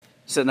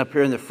sitting up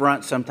here in the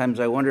front, sometimes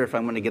I wonder if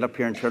I'm going to get up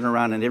here and turn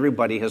around and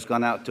everybody has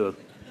gone out to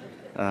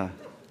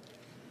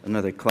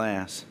another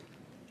class.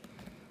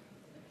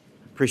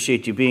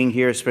 Appreciate you being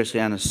here, especially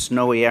on a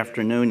snowy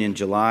afternoon in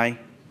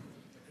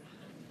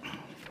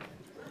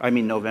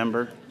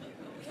November.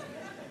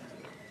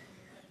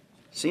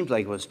 Seems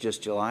like it was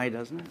just July,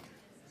 doesn't it?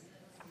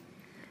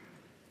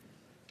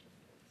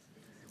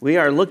 We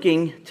are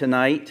looking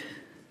tonight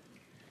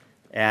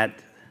at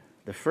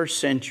the first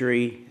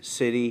century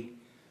city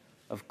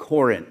of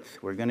Corinth.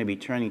 We're going to be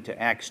turning to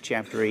Acts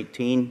chapter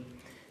 18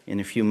 in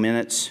a few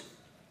minutes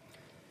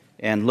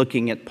and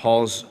looking at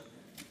Paul's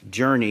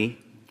journey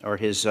or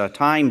his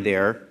time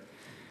there.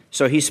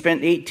 So he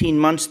spent 18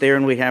 months there,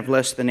 and we have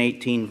less than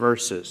 18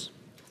 verses.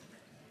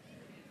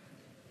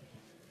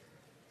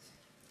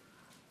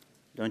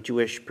 Don't you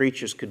wish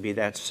preachers could be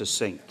that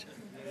succinct?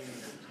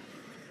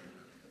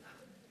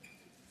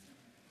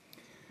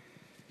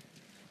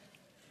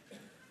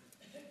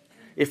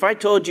 If I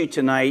told you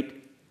tonight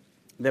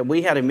that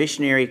we had a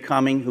missionary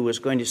coming who was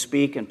going to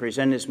speak and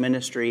present his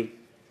ministry,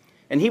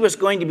 and he was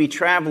going to be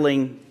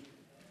traveling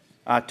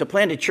to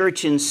plant a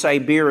church in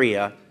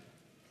Siberia,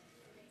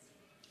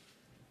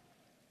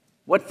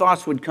 what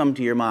thoughts would come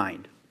to your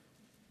mind?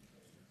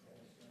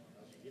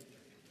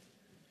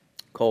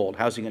 Cold.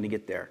 How's he going to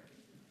get there?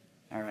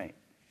 All right.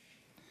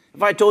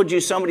 If I told you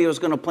somebody was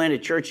going to plant a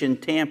church in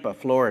Tampa,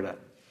 Florida,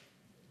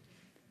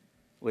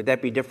 would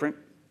that be different?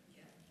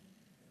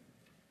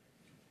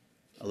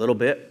 A little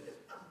bit?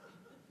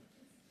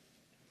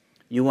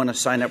 You want to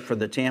sign up for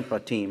the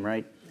Tampa team,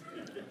 right?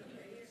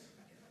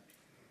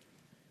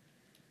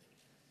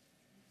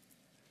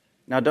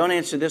 Now, don't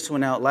answer this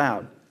one out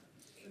loud.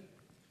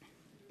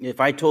 If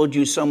I told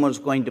you someone's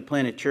going to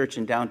plant a church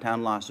in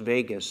downtown Las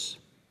Vegas,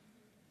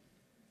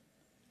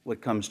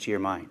 what comes to your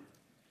mind?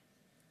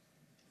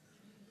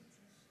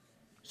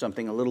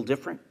 Something a little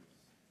different?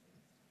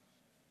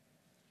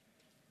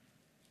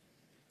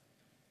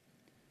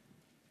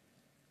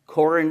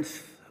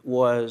 Corinth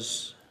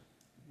was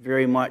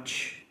very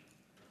much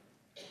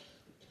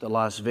the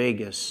Las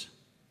Vegas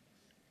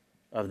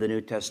of the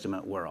New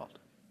Testament world.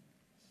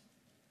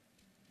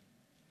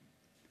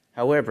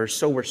 However,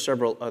 so were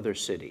several other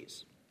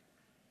cities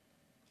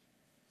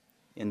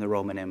in the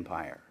Roman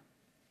Empire.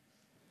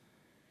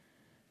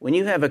 When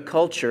you have a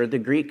culture, the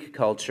Greek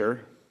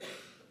culture,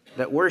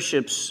 that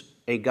worships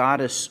a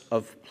goddess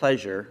of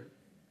pleasure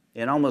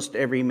in almost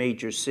every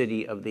major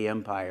city of the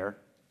empire,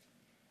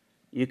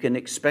 you can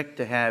expect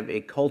to have a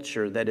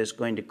culture that is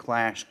going to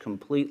clash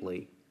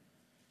completely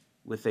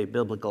with a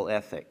biblical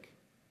ethic.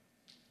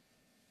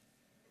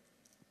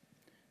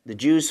 The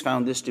Jews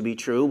found this to be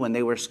true when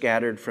they were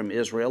scattered from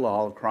Israel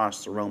all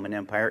across the Roman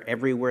Empire.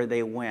 Everywhere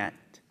they went,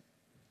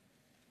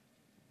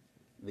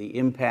 the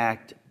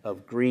impact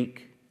of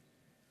Greek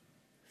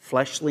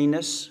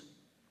fleshliness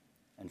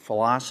and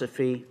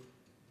philosophy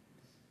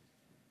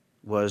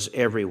was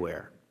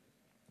everywhere.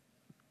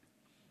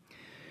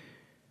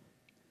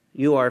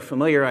 You are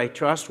familiar, I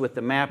trust, with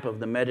the map of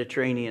the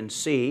Mediterranean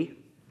Sea.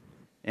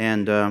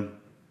 And, of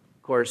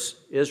course,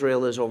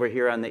 Israel is over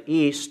here on the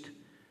east.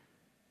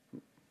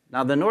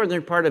 Now, the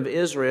northern part of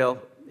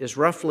Israel is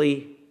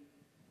roughly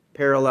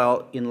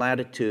parallel in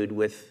latitude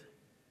with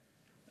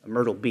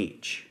Myrtle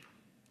Beach.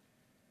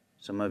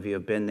 Some of you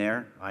have been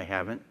there. I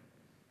haven't.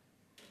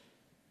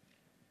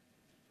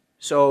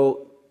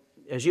 So,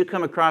 as you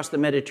come across the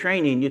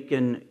Mediterranean, you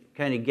can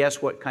kind of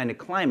guess what kind of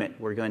climate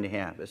we're going to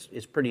have.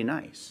 It's pretty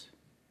nice.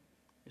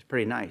 It's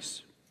pretty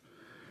nice.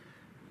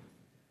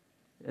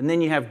 And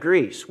then you have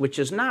Greece, which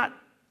is not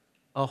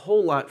a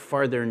whole lot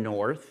farther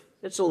north.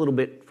 It's a little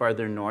bit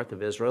farther north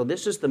of Israel.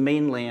 This is the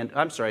mainland.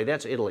 I'm sorry,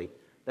 that's Italy.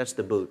 That's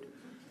the boot.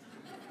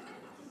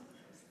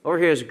 Over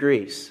here is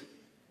Greece.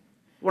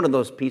 One of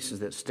those pieces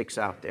that sticks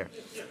out there.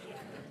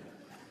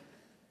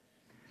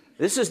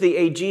 This is the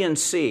Aegean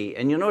Sea,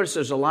 and you'll notice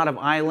there's a lot of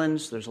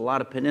islands, there's a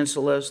lot of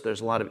peninsulas, there's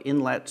a lot of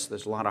inlets,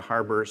 there's a lot of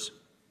harbors.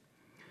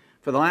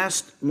 For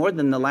more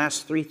than the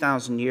last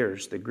 3,000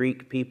 years, the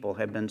Greek people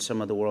have been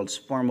some of the world's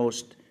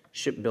foremost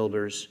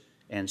shipbuilders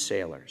and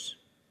sailors.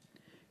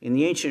 In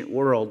the ancient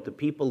world, the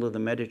people of the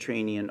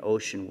Mediterranean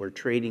Ocean were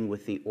trading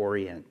with the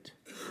Orient.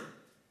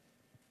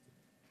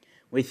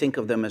 We think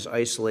of them as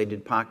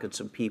isolated pockets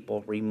of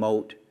people,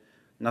 remote,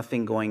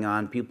 nothing going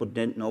on. People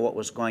didn't know what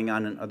was going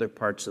on in other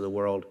parts of the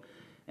world.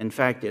 In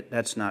fact,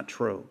 that's not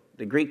true.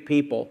 The Greek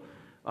people,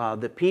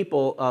 the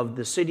people of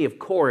the city of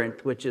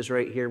Corinth, which is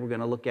right here, we're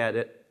going to look at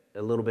it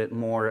a little bit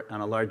more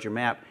on a larger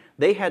map,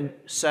 they had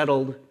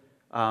settled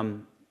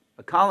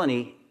a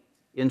colony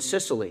in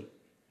Sicily.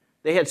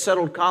 They had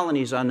settled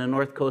colonies on the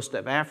north coast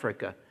of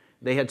Africa.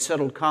 They had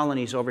settled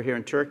colonies over here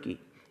in Turkey.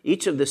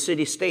 Each of the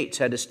city-states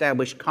had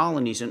established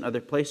colonies in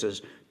other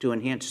places to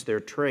enhance their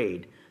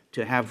trade,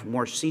 to have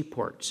more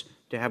seaports,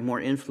 to have more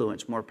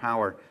influence, more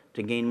power,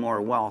 to gain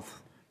more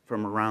wealth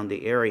from around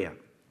the area.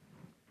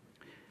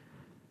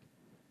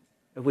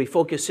 If we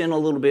focus in a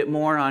little bit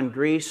more on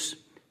Greece,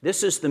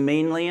 this is the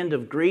mainland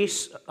of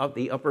Greece.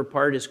 The upper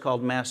part is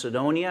called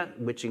Macedonia,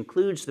 which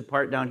includes the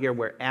part down here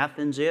where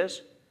Athens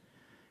is.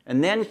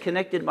 And then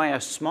connected by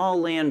a small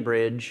land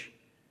bridge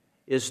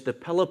is the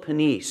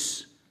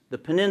Peloponnese, the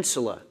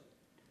peninsula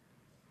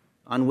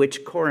on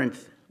which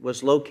Corinth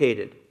was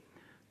located.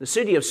 The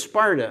city of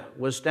Sparta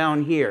was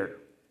down here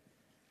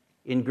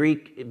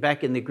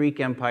back in the Greek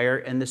Empire,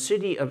 and the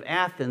city of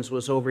Athens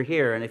was over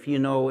here. And if you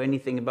know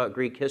anything about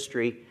Greek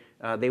history,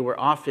 they were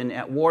often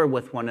at war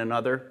with one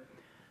another.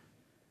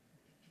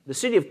 The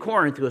city of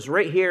Corinth was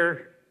right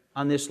here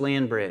on this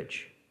land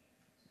bridge.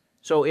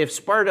 So if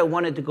Sparta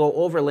wanted to go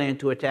overland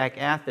to attack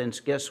Athens,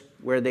 guess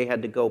where they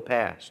had to go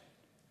past?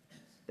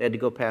 They had to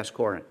go past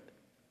Corinth.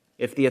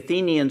 If the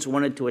Athenians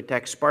wanted to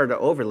attack Sparta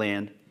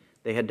overland,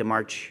 they had to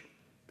march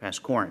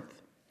past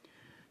Corinth.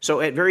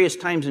 So at various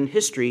times in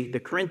history, the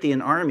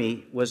Corinthian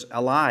army was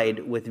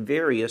allied with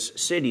various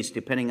cities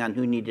depending on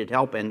who needed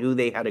help and who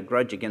they had a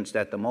grudge against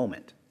at the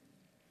moment.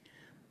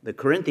 The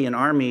Corinthian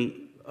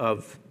army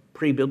of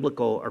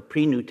pre-biblical or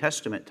pre-New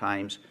Testament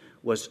times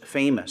was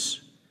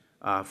famous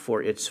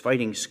for its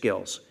fighting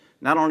skills.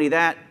 Not only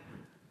that,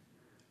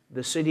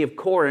 the city of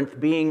Corinth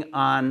being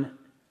on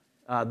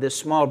this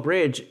small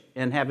bridge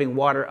and having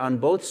water on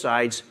both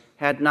sides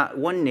had not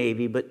one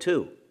navy but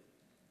two.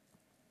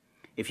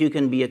 If you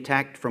can be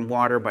attacked from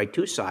water by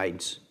two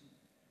sides,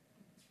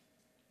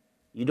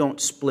 you don't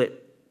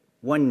split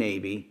one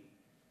navy,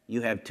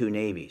 you have two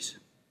navies.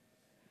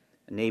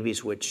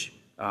 Navies which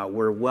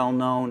were well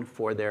known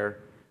for their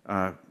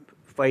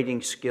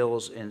fighting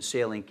skills and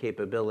sailing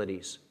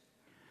capabilities.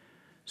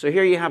 So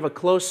here you have a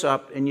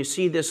close-up, and you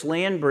see this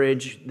land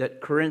bridge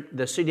that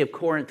the city of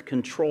Corinth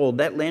controlled.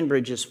 That land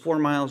bridge is 4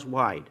 miles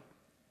wide.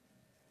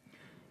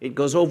 It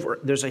goes over,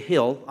 there's a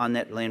hill on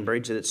that land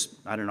bridge that's,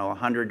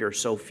 100 or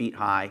so feet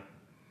high.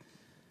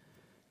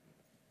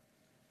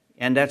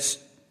 And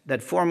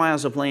that 4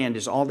 miles of land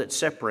is all that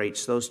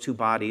separates those two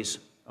bodies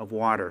of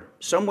water.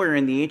 Somewhere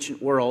in the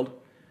ancient world,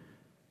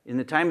 in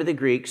the time of the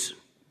Greeks,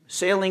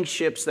 sailing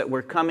ships that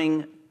were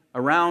coming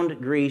around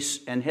Greece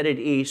and headed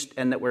east,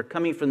 and that were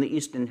coming from the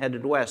east and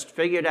headed west,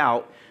 figured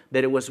out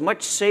that it was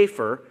much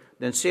safer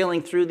than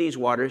sailing through these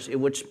waters. It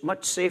was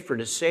much safer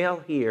to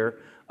sail here,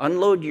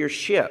 unload your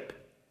ship,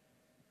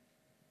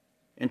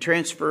 and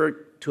transfer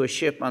it to a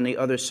ship on the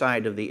other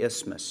side of the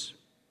isthmus,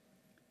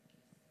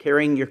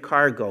 carrying your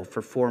cargo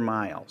for 4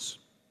 miles.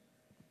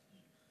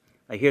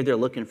 I hear they're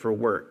looking for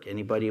work.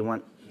 Anybody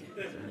want?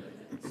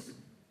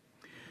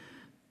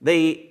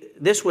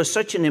 This was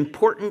such an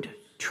important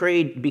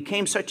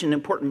became such an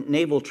important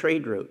naval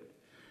trade route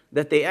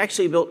that they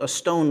actually built a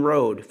stone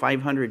road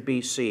 500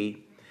 BC,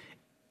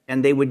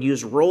 and they would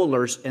use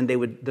rollers, and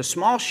the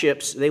small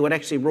ships, they would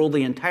actually roll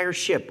the entire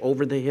ship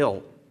over the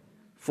hill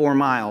 4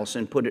 miles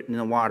and put it in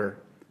the water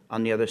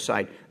on the other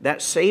side.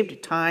 That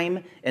saved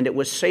time, and it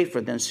was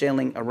safer than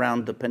sailing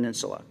around the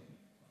peninsula.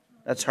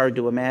 That's hard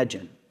to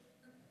imagine.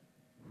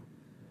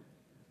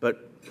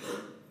 But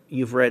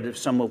you've read of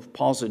some of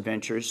Paul's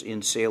adventures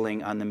in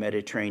sailing on the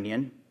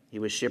Mediterranean. He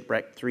was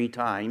shipwrecked 3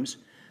 times.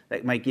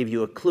 That might give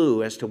you a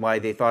clue as to why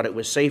they thought it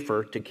was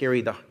safer to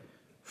carry the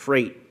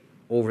freight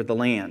over the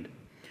land.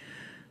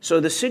 So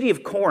the city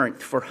of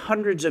Corinth, for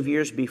hundreds of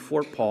years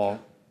before Paul,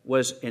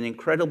 was an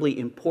incredibly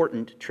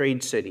important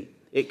trade city.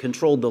 It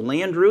controlled the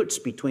land routes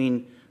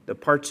between the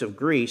parts of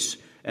Greece,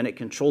 and it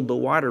controlled the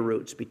water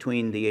routes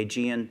between the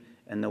Aegean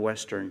and the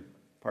western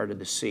part of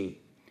the sea.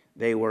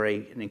 They were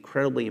an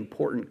incredibly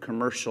important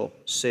commercial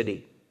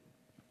city.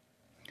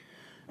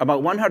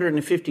 About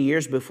 150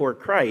 years before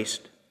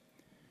Christ,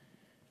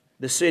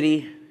 the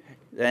city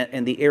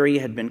and the area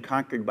had been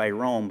conquered by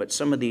Rome, but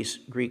some of these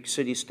Greek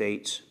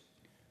city-states,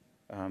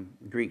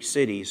 Greek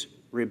cities,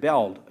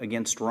 rebelled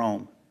against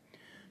Rome.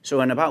 So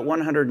in about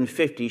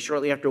 150,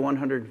 shortly after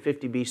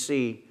 150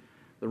 BC,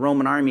 the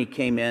Roman army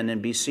came in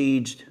and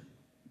besieged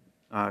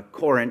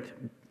Corinth,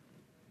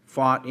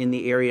 fought in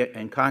the area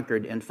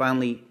and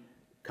finally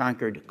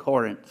conquered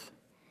Corinth,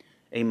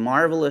 a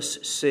marvelous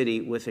city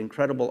with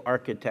incredible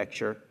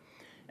architecture.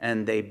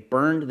 And they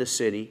burned the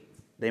city,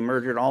 they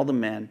murdered all the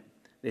men,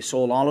 they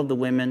sold all of the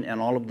women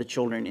and all of the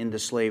children into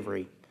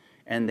slavery,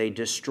 and they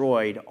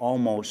destroyed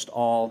almost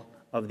all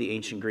of the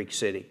ancient Greek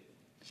city.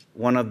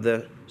 Some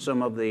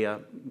of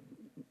the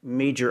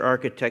major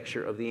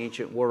architecture of the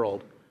ancient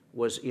world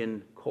was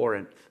in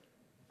Corinth.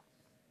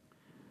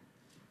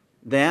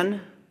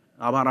 Then,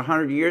 about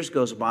 100 years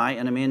goes by,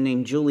 and a man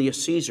named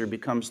Julius Caesar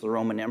becomes the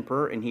Roman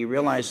emperor, and he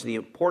realized the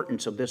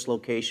importance of this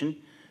location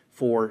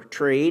for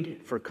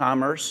trade, for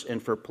commerce,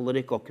 and for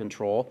political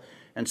control.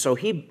 And so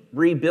he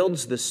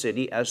rebuilds the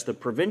city as the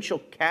provincial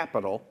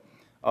capital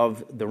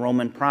of the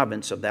Roman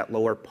province of that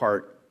lower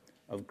part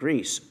of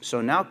Greece. So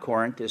now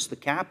Corinth is the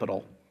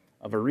capital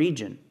of a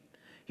region.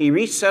 He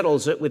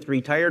resettles it with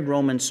retired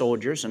Roman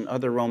soldiers and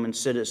other Roman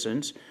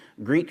citizens.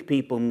 Greek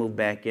people move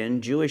back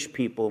in. Jewish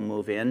people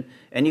move in.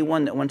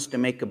 Anyone that wants to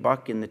make a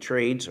buck in the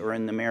trades or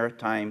in the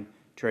maritime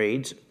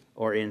trades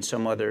or in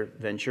some other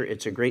venture,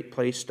 it's a great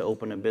place to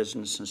open a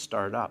business and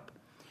start up.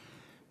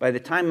 By the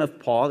time of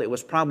Paul, it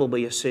was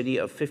probably a city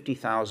of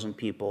 50,000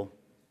 people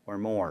or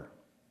more.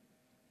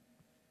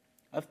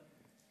 That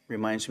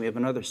reminds me of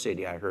another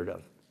city I heard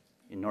of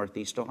in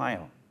northeast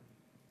Ohio.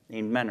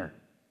 named Menor.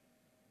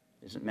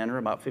 Isn't Menor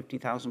about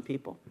 50,000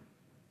 people?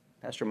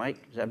 Pastor Mike,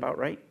 is that about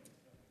right?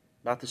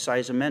 About the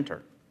size of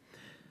Mentor.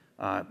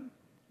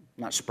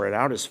 Not spread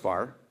out as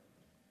far,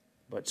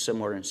 but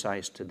similar in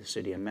size to the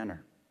city of Menor.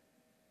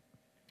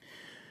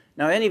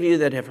 Now, any of you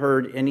that have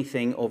heard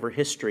anything over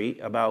history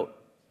about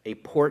a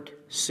port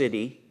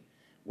city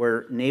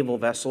where naval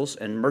vessels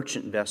and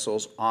merchant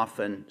vessels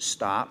often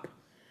stop,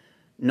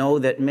 know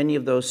that many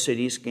of those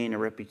cities gain a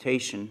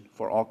reputation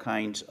for all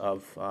kinds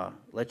of,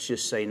 let's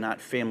just say, not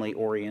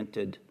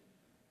family-oriented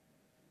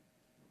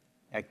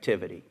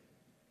activity.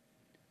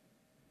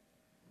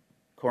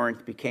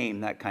 Corinth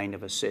became that kind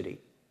of a city.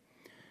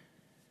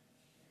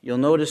 You'll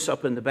notice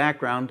up in the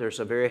background there's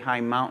a very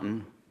high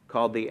mountain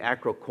called the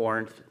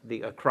Acrocorinth,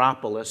 the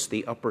Acropolis,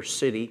 the upper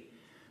city.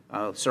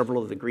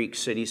 Several of the Greek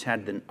cities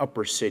had an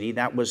upper city.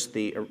 That was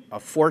a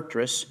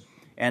fortress.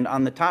 And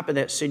on the top of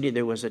that city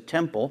there was a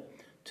temple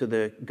to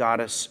the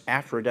goddess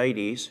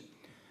Aphrodite,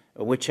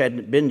 which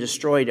had been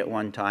destroyed at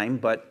one time,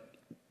 but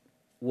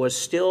was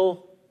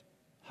still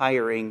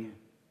paying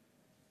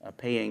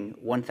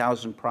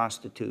 1,000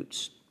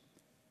 prostitutes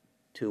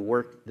to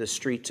work the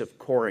streets of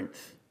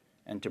Corinth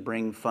and to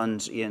bring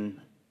funds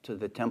in to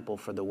the temple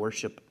for the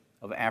worship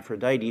of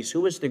Aphrodite, who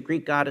was the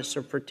Greek goddess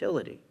of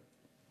fertility.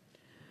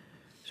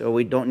 So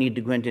we don't need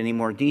to go into any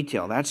more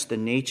detail. That's the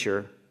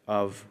nature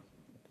of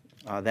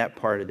that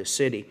part of the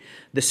city.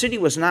 The city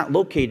was not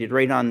located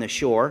right on the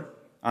shore,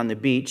 on the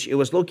beach. It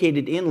was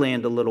located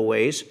inland a little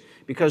ways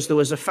because there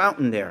was a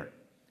fountain there.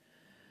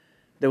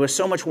 There was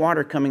so much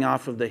water coming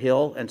off of the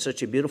hill and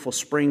such a beautiful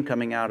spring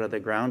coming out of the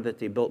ground that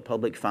they built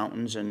public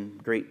fountains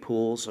and great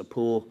pools, a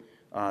pool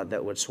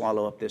that would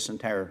swallow up this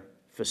entire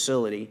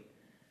facility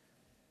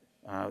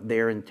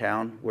there in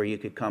town where you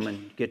could come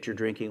and get your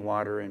drinking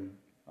water and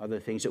other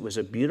things. It was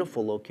a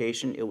beautiful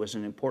location. It was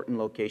an important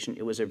location.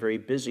 It was a very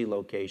busy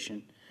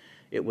location.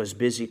 It was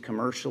busy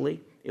commercially.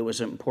 It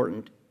was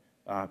important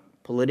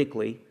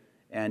politically,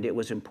 and it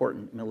was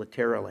important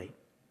militarily.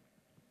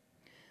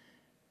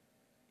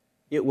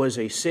 It was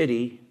a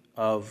city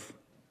of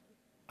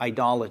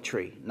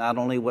idolatry. Not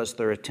only was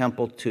there a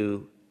temple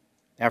to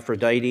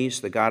Aphrodite,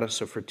 the goddess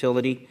of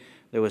fertility,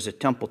 there was a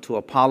temple to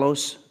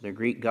Apollos, the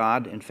Greek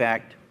god. In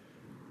fact,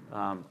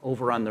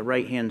 over on the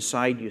right-hand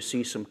side, you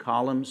see some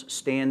columns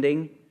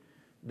standing.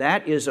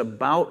 That is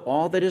about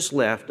all that is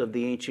left of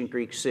the ancient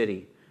Greek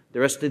city. The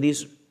rest of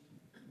these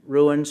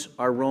ruins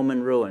are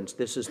Roman ruins.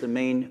 This is the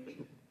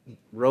main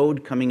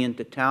road coming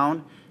into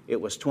town. It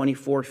was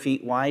 24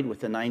 feet wide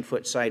with a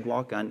 9-foot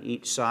sidewalk on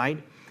each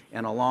side.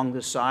 And along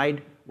the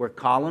side were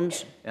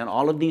columns, and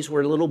all of these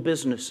were little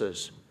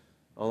businesses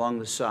along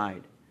the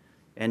side.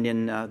 And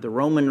in the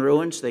Roman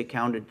ruins, they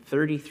counted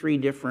 33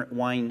 different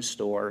wine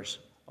stores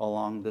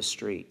along the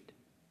street.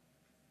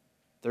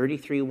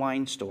 33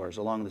 wine stores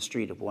along the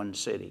street of one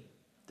city.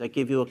 Does that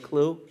give you a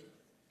clue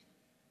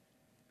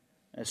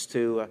as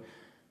to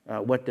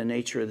what the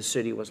nature of the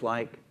city was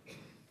like?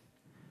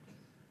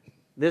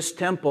 This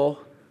temple,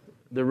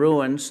 the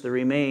ruins, the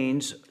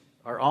remains,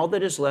 are all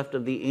that is left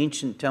of the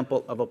ancient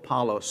temple of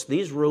Apollos.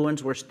 These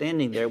ruins were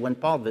standing there when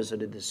Paul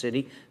visited the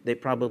city. They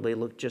probably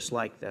looked just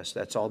like this.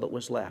 That's all that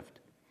was left.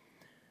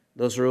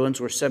 Those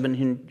ruins were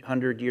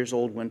 700 years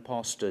old when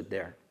Paul stood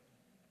there.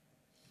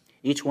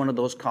 Each one of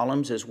those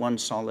columns is one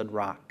solid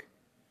rock.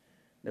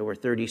 There were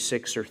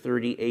 36 or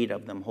 38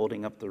 of them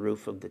holding up the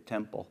roof of the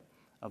temple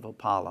of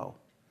Apollo.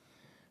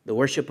 The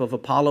worship of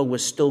Apollo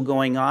was still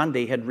going on.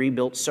 They had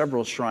rebuilt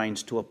several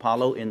shrines to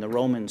Apollo in the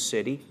Roman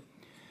city.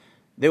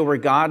 There were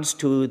gods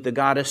to the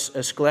goddess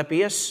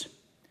Asclepius,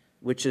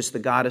 which is the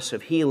goddess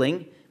of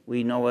healing.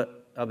 We know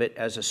of it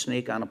as a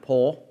snake on a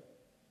pole,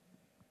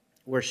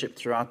 worshipped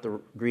throughout the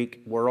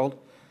Greek world.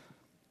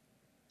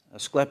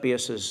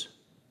 Asclepius'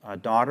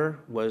 daughter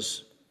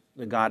was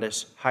the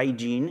goddess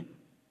Hygiene.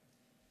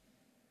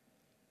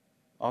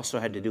 Also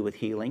had to do with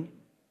healing.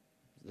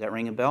 Does that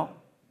ring a bell?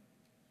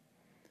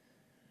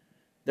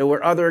 There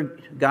were other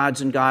gods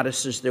and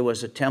goddesses. There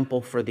was a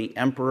temple for the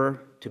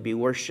emperor to be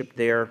worshipped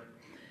there,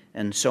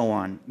 and so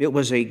on. It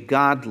was a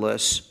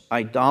godless,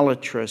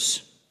 idolatrous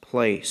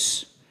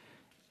place,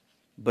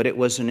 but it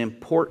was an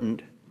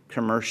important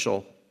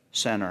commercial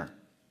center.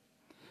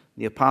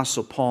 The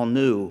Apostle Paul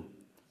knew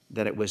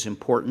that it was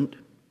important.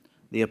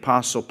 The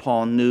Apostle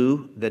Paul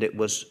knew that it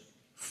was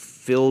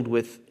filled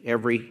with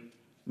every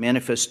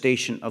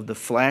manifestation of the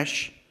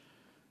flesh.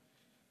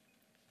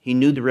 He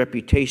knew the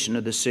reputation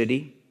of the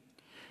city.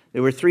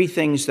 There were three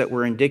things that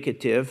were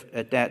indicative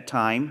at that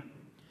time.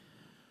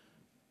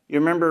 You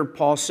remember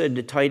Paul said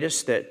to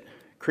Titus that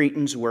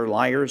Cretans were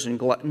liars and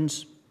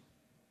gluttons?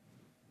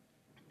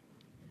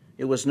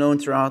 It was known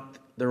throughout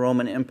the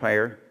Roman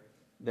Empire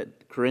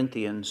that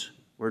Corinthians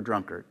were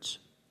drunkards.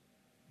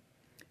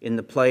 In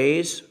the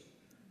plays,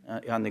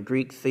 on the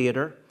Greek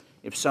theater,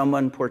 if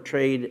someone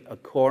portrayed a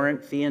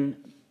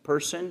Corinthian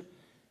person,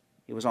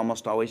 he was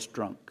almost always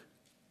drunk.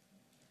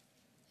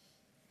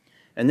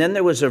 And then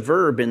there was a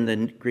verb in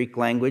the Greek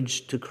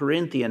language, to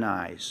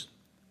Corinthianize,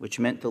 which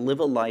meant to live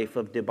a life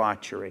of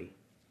debauchery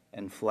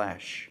and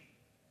flesh.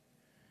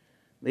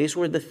 These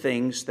were the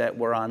things that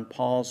were on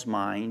Paul's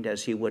mind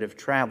as he would have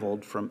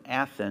traveled from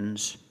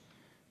Athens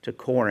to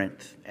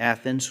Corinth.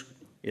 Athens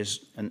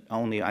is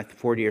only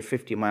 40 or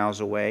 50 miles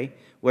away.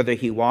 Whether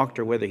he walked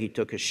or whether he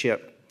took a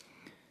ship,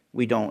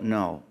 we don't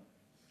know.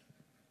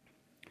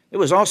 There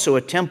was also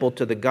a temple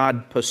to the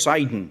god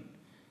Poseidon,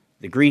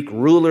 the Greek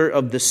ruler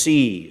of the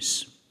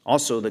seas,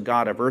 also the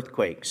god of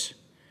earthquakes,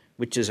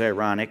 which is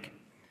ironic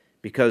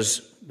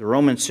because the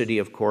Roman city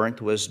of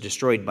Corinth was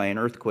destroyed by an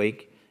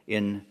earthquake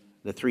in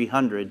the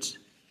 300s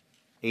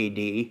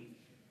AD,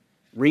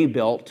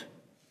 rebuilt,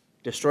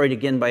 destroyed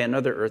again by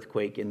another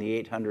earthquake in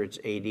the 800s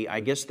AD.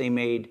 I guess they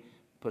made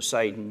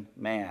Poseidon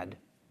mad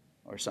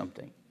or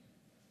something.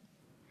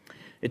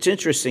 It's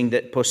interesting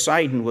that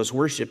Poseidon was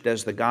worshipped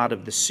as the god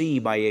of the sea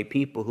by a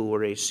people who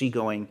were a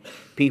seagoing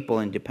people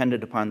and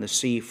depended upon the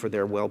sea for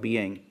their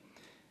well-being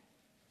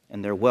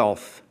and their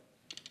wealth.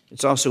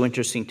 It's also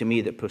interesting to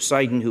me that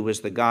Poseidon, who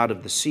was the god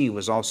of the sea,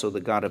 was also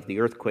the god of the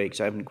earthquakes.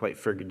 I haven't quite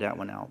figured that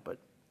one out, but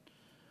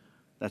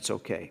that's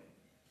okay.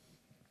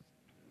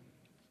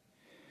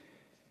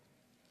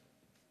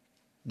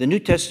 The New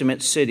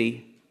Testament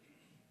city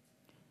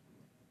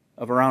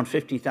of around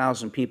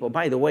 50,000 people.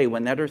 By the way,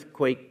 when that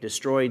earthquake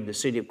destroyed the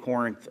city of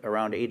Corinth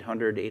around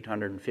 800,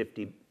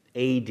 850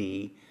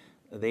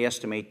 AD, they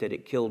estimate that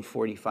it killed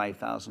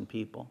 45,000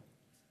 people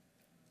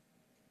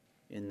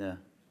in the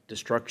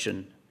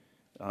destruction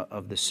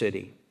of the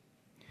city.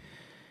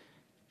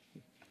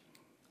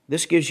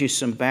 This gives you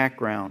some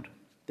background.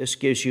 This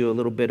gives you a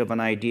little bit of an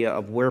idea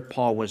of where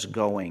Paul was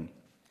going,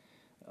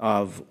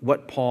 of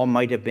what Paul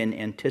might have been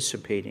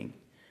anticipating,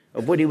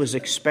 of what he was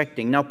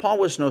expecting. Now, Paul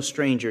was no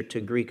stranger to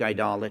Greek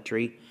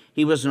idolatry.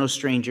 He was no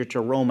stranger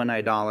to Roman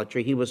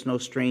idolatry. He was no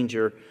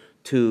stranger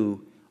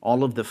to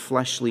all of the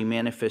fleshly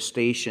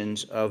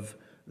manifestations of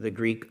the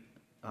Greek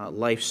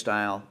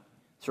lifestyle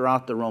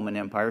throughout the Roman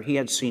Empire. He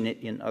had seen it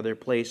in other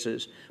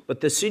places.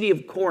 But the city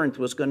of Corinth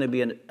was going to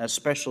be a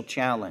special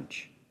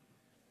challenge.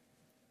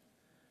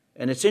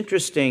 And it's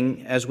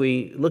interesting as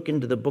we look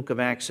into the book of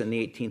Acts in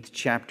the 18th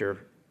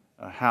chapter,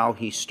 how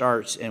he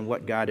starts and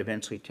what God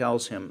eventually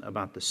tells him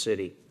about the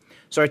city.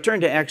 So I turn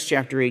to Acts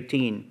chapter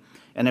 18,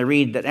 and I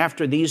read that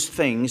after these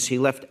things he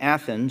left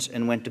Athens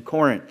and went to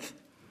Corinth.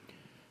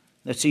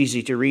 That's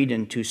easy to read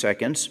in 2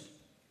 seconds.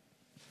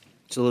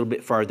 It's a little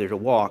bit farther to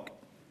walk.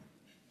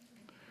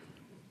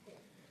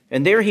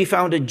 And there he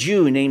found a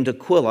Jew named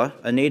Aquila,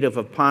 a native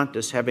of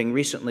Pontus, having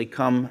recently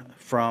come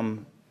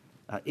from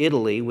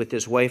Italy with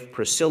his wife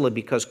Priscilla,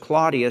 because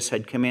Claudius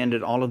had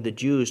commanded all of the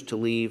Jews to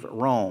leave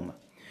Rome.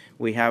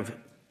 We have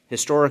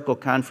historical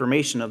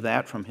confirmation of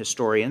that from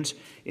historians.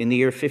 In the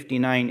year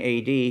 59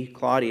 AD,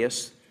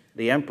 Claudius,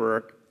 the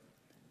emperor,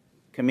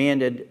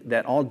 commanded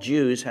that all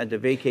Jews had to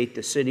vacate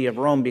the city of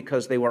Rome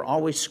because they were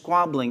always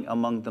squabbling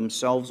among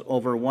themselves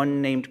over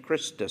one named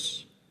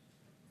Christus.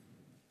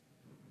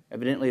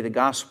 Evidently, the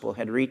gospel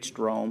had reached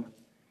Rome,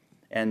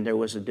 and there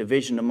was a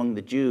division among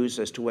the Jews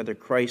as to whether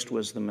Christ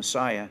was the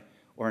Messiah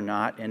or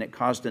not, and it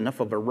caused enough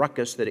of a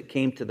ruckus that it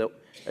came to the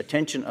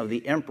attention of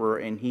the emperor,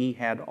 and he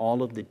had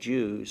all of the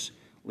Jews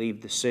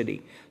leave the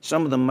city.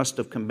 Some of them must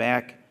have come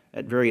back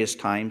at various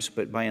times,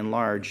 but by and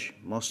large,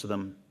 most of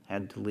them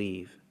had to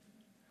leave.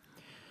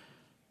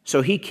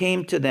 So he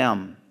came to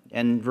them,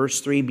 and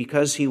verse 3,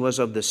 because he was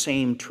of the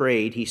same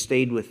trade, he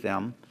stayed with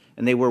them,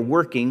 and they were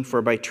working,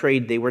 for by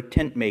trade they were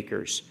tent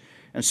makers.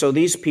 And so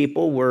these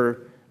people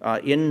were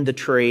in the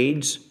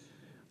trades,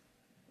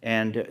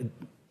 and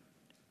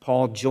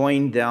Paul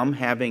joined them,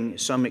 having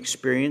some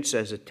experience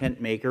as a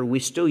tent maker. We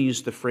still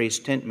use the phrase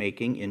tent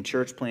making in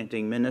church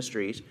planting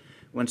ministries.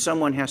 When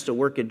someone has to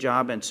work a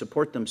job and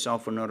support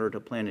themselves in order to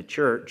plant a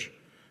church,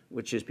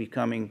 which is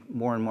becoming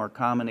more and more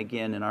common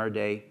again in our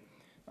day,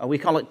 we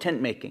call it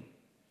tent making.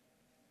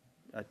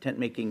 A tent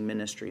making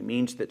ministry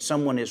means that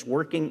someone is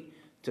working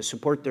to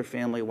support their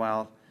family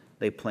while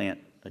they plant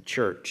a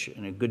church.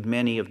 And a good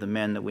many of the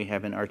men that we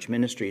have in Arch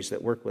Ministries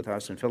that work with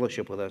us and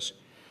fellowship with us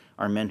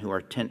are men who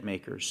are tent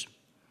makers.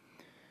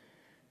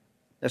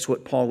 That's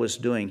what Paul was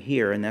doing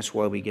here, and that's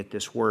why we get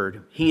this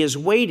word. He is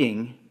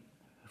waiting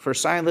for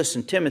Silas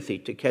and Timothy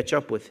to catch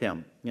up with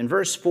him. In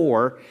verse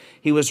 4,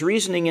 he was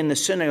reasoning in the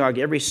synagogue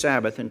every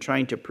Sabbath and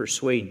trying to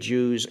persuade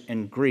Jews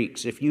and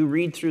Greeks. If you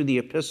read through the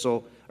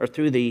epistle or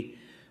through the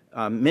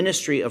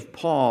ministry of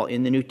Paul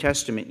in the New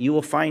Testament, you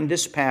will find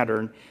this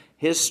pattern.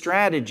 His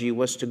strategy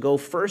was to go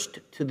first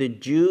to the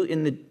Jew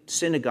in the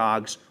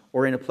synagogues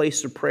or in a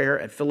place of prayer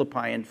at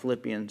Philippi in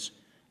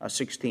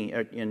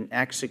in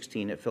Acts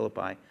 16 at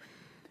Philippi.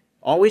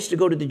 Always to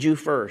go to the Jew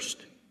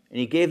first. And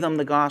he gave them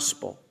the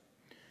gospel.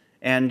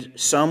 And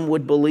some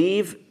would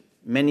believe,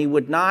 many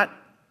would not.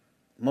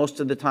 Most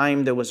of the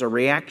time there was a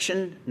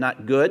reaction,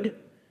 not good.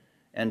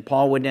 And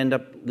Paul would end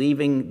up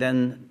leaving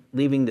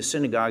the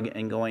synagogue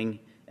and going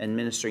and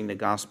ministering the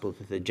gospel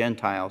to the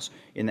Gentiles.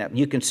 In that,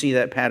 you can see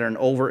that pattern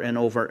over and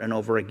over and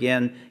over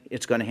again.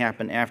 It's going to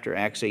happen after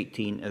Acts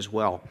 18 as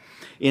well.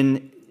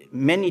 In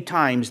many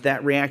times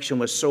that reaction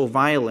was so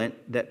violent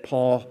that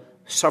Paul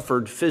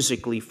suffered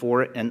physically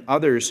for it, and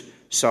others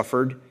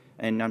suffered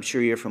And I'm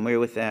sure you're familiar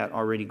with that,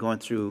 already going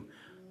through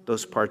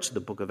those parts of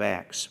the book of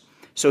Acts.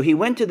 So he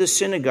went to the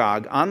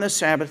synagogue on the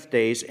Sabbath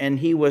days, and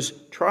he was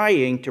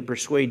trying to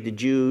persuade the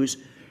Jews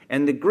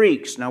and the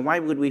Greeks. Now, why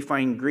would we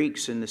find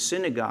Greeks in the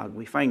synagogue?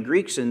 We find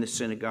Greeks in the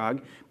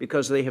synagogue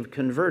because they have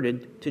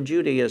converted to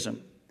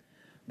Judaism.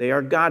 They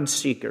are God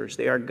seekers.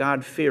 They are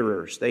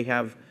God-fearers. They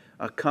have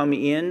come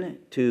in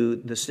to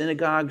the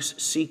synagogues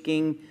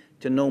seeking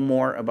to know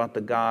more about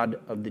the God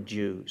of the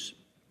Jews.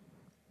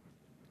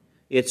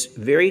 It's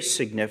very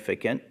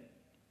significant,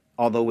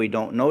 although we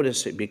don't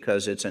notice it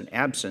because it's an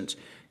absence.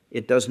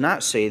 It does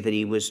not say that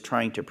he was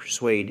trying to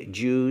persuade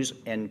Jews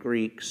and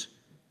Greeks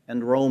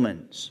and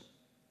Romans.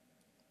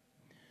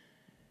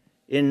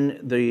 In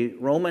the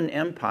Roman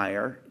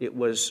Empire, it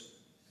was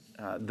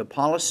the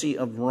policy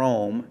of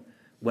Rome,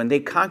 when they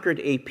conquered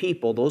a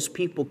people, those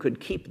people could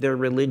keep their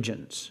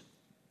religions,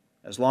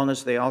 as long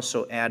as they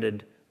also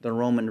added the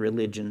Roman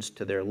religions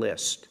to their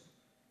list.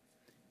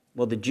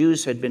 Well, the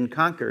Jews had been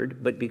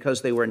conquered, but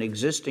because they were an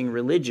existing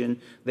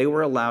religion, they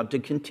were allowed to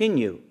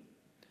continue.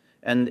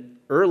 And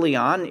early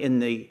on in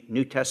the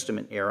New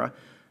Testament era,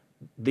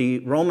 the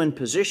Roman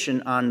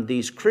position on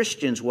these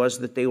Christians was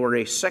that they were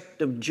a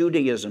sect of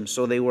Judaism,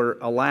 so they were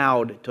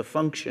allowed to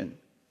function.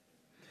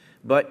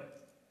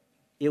 But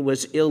it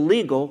was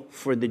illegal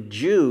for the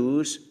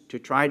Jews to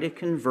try to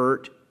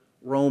convert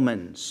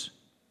Romans.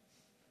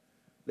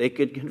 They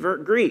could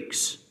convert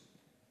Greeks,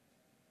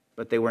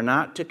 but they were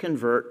not to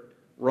convert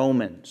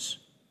Romans.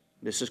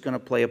 This is going to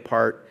play a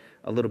part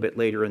a little bit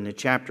later in the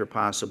chapter,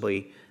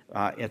 possibly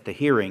at the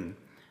hearing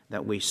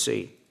that we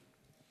see.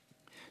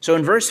 So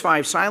in verse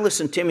 5, Silas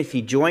and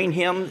Timothy join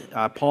him.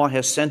 Paul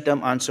has sent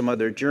them on some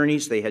other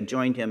journeys. They had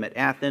joined him at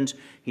Athens.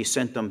 He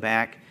sent them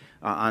back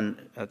on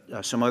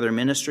some other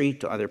ministry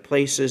to other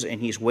places, and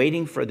he's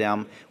waiting for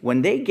them.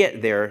 When they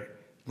get there,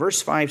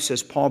 verse 5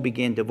 says Paul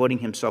began devoting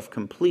himself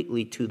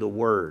completely to the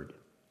word.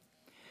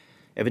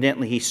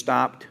 Evidently, he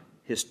stopped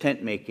his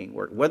tent-making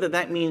work. Whether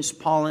that means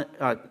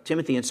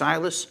Timothy and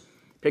Silas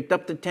picked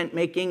up the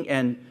tent-making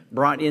and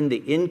brought in the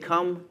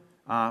income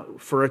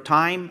for a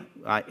time,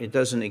 it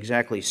doesn't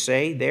exactly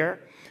say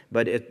there,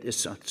 but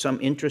it's some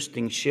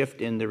interesting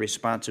shift in the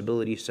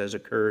responsibilities has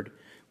occurred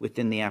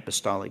within the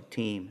apostolic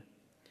team.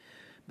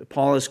 But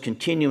Paul is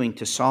continuing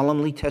to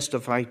solemnly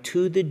testify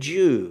to the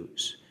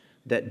Jews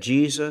that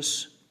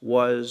Jesus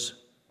was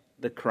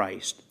the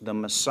Christ, the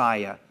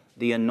Messiah,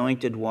 the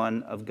anointed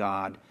one of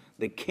God,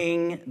 the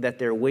king that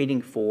they're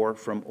waiting for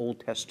from Old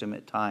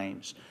Testament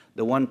times,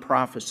 the one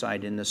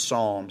prophesied in the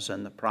Psalms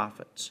and the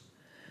prophets.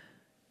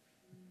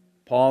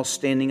 Paul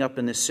standing up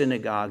in the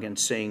synagogue and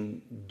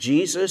saying,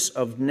 Jesus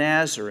of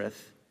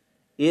Nazareth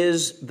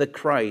is the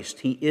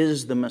Christ. He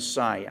is the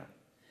Messiah.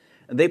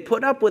 And they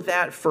put up with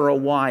that for a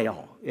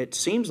while. It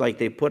seems like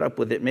they put up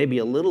with it maybe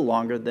a little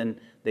longer than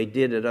they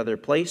did at other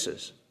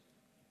places.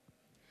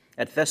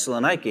 At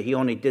Thessalonica, he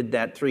only did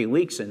that 3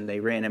 weeks and they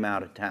ran him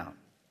out of town.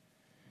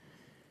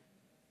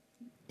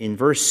 In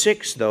verse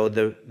 6, though,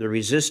 the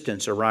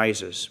resistance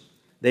arises.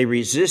 They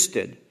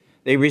resisted.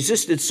 They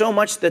resisted so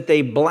much that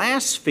they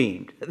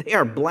blasphemed. They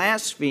are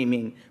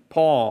blaspheming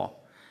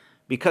Paul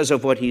because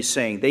of what he's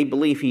saying. They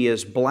believe he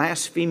is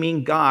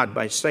blaspheming God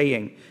by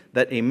saying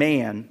that a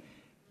man,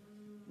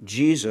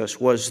 Jesus,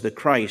 was the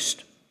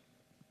Christ.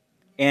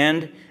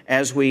 And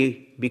as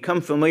we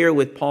become familiar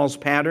with Paul's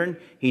pattern,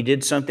 he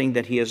did something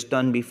that he has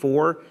done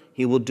before.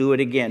 He will do it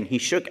again. He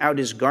shook out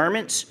his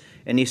garments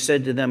and he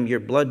said to them, your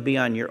blood be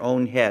on your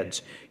own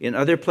heads. In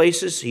other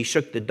places, he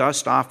shook the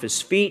dust off his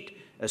feet,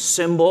 a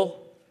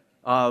symbol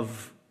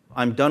of,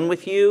 I'm done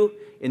with you.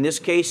 In this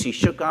case, he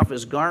shook off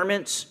his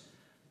garments.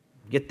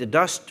 Get the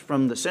dust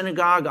from the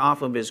synagogue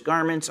off of his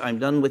garments. I'm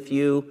done with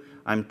you.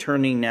 I'm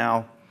turning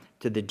now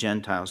to the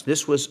Gentiles.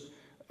 This was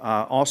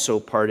also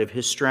part of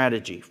his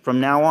strategy.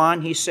 From now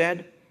on, he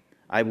said,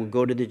 I will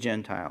go to the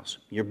Gentiles.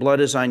 Your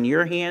blood is on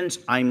your hands.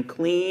 I'm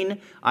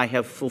clean. I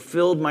have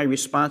fulfilled my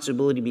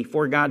responsibility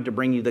before God to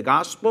bring you the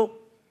gospel.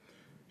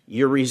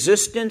 Your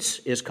resistance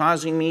is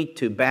causing me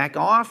to back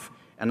off,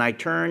 and I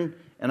turn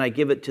and I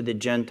give it to the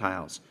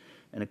Gentiles.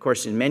 And of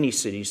course, in many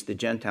cities, the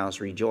Gentiles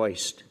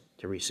rejoiced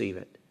to receive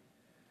it,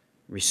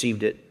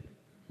 received it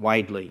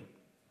widely.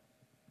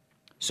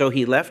 So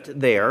he left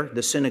there,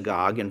 the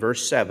synagogue, in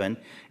verse 7,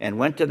 and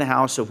went to the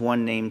house of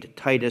one named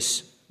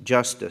Titus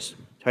Justus.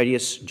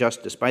 Titus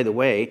Justus. By the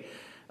way,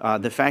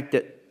 the fact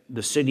that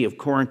the city of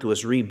Corinth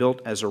was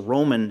rebuilt as a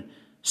Roman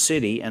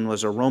city and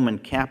was a Roman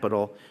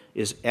capital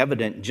is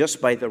evident just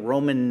by the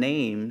Roman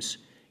names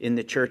in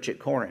the church at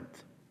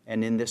Corinth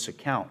and in this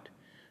account.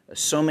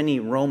 So many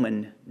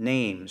Roman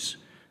names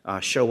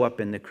show up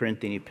in the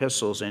Corinthian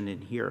epistles and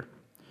in here.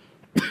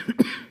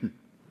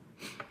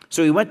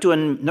 So he went to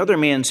another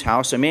man's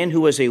house, a man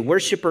who was a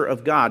worshiper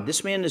of God.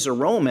 This man is a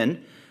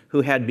Roman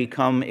who had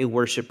become a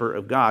worshiper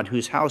of God,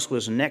 whose house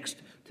was next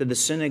to the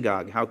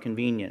synagogue. How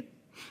convenient.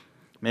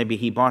 Maybe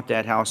he bought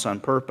that house on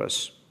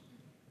purpose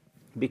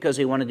because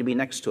he wanted to be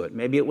next to it.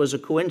 Maybe it was a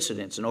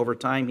coincidence, and over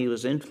time he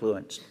was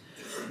influenced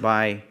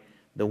by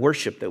the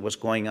worship that was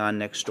going on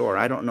next door.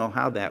 I don't know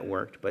how that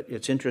worked, but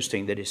it's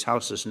interesting that his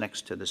house is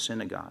next to the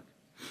synagogue.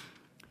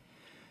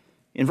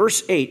 In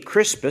verse 8,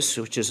 Crispus,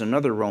 which is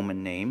another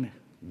Roman name,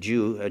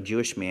 a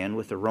Jewish man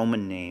with a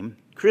Roman name,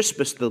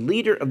 Crispus, the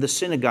leader of the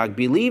synagogue,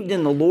 believed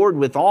in the Lord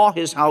with all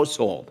his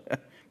household.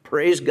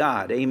 Praise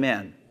God.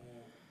 Amen.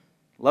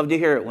 Love to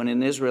hear it when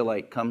an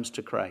Israelite comes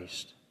to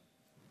Christ.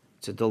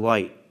 It's a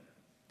delight.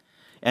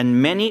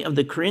 And many of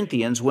the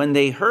Corinthians, when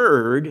they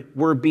heard,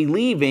 were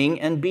believing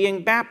and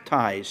being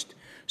baptized.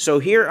 So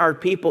here are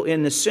people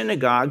in the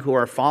synagogue who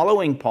are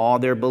following Paul.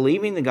 They're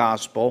believing the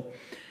gospel.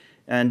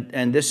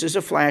 And this is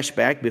a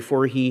flashback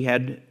before he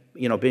had,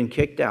 been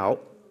kicked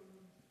out.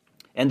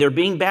 And they're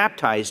being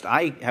baptized.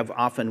 I have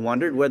often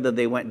wondered whether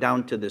they went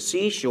down to the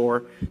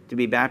seashore to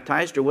be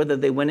baptized or whether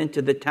they went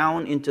into the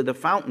town, into the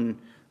fountain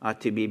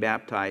to be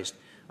baptized.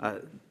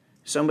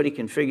 Somebody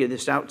can figure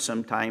this out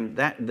sometime.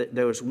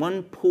 There was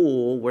one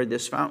pool where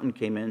this fountain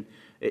came in.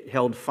 It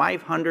held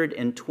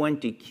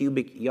 520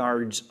 cubic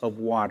yards of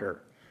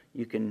water.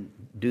 You can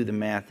do the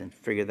math and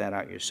figure that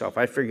out yourself.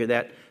 I figure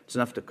that it's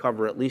enough to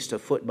cover at least a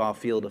football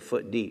field a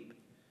foot deep.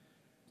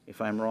 If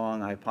I'm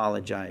wrong, I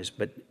apologize,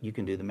 but you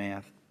can do the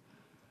math.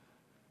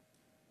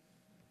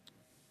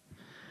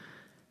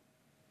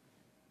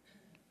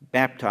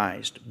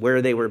 Baptized.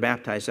 Where they were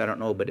baptized, I don't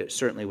know, but it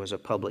certainly was a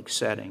public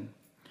setting.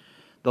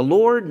 The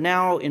Lord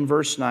now, in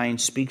verse 9,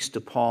 speaks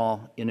to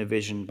Paul in a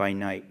vision by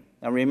night.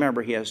 Now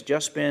remember, he has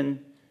just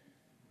been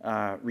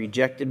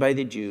rejected by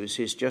the Jews.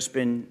 He's just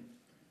been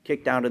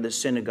kicked out of the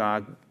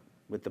synagogue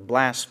with the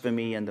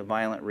blasphemy and the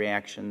violent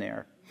reaction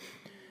there.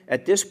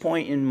 At this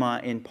point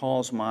in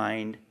Paul's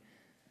mind,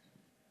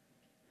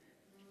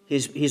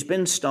 he's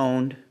been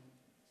stoned,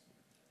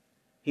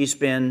 he's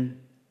been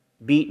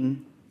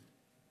beaten,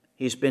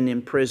 he's been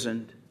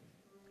imprisoned,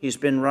 he's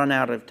been run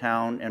out of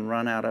town and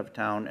run out of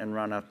town and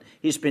run out.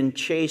 He's been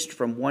chased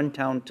from one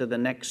town to the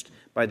next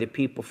by the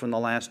people from the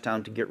last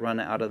town to get run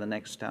out of the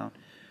next town.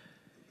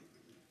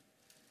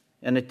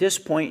 And at this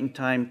point in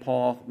time,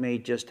 Paul may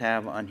just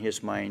have on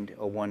his mind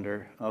a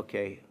wonder,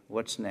 okay,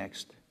 what's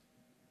next?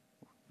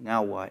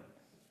 Now what?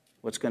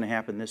 What's going to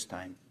happen this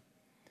time?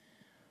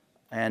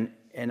 And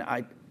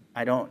I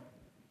don't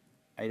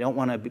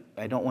want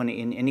to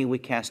in any way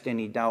cast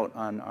any doubt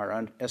on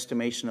our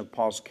estimation of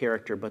Paul's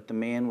character, but the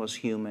man was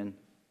human.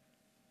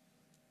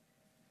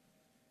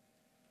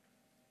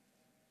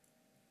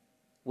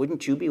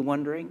 Wouldn't you be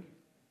wondering?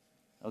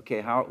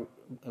 Okay,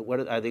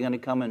 what are they going to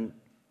come and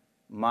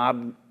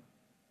mob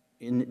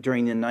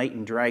during the night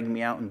and drag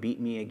me out and beat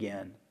me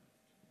again?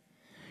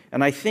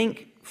 And I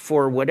think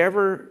for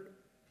whatever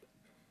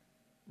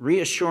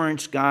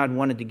reassurance God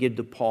wanted to give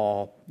to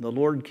Paul, the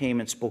Lord came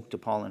and spoke to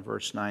Paul in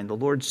verse 9. The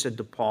Lord said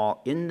to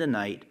Paul in the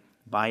night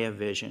by a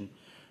vision,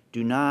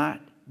 "Do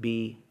not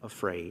be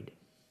afraid."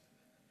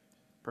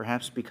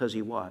 Perhaps because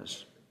he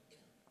was.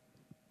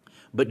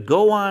 "But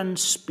go on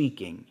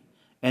speaking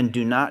and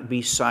do not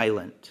be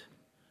silent."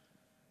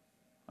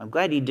 I'm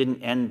glad he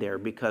didn't end there,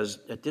 because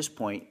at this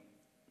point,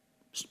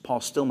 Paul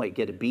still might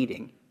get a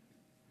beating.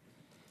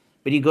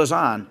 But he goes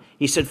on.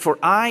 He said, "For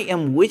I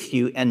am with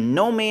you, and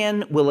no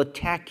man will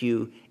attack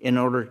you in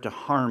order to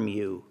harm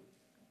you."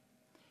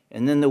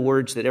 And then the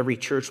words that every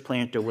church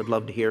planter would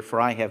love to hear, "For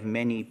I have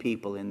many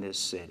people in this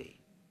city."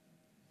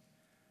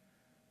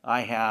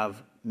 I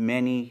have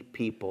many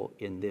people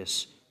in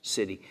this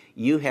city.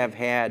 You have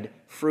had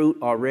fruit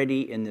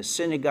already in the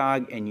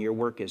synagogue, and your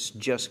work is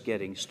just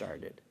getting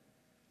started.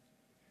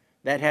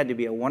 That had to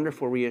be a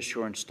wonderful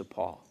reassurance to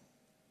Paul.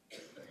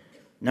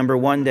 Number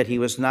one, that he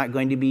was not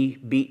going to be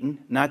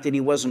beaten. Not that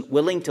he wasn't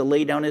willing to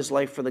lay down his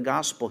life for the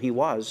gospel. He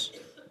was.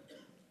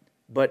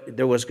 But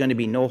there was going to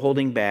be no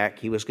holding back.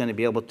 He was going to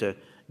be able to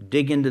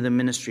dig into the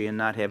ministry and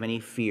not have any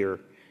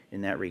fear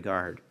in that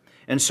regard.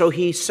 And so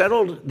he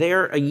settled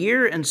there 1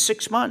 year and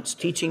 6 months,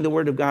 teaching the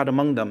word of God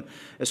among them.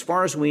 As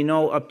far as we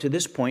know up to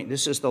this point,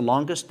 this is the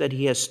longest that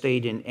he has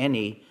stayed in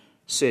any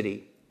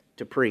city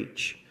to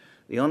preach.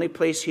 The only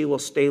place he will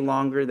stay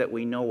longer that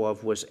we know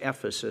of was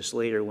Ephesus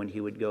later, when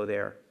he would go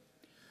there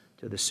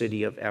to the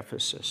city of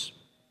Ephesus.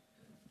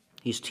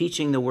 He's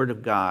teaching the word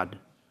of God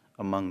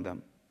among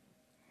them.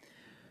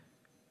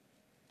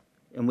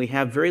 And we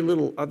have very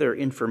little other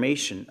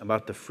information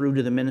about the fruit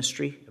of the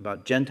ministry,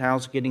 about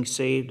Gentiles getting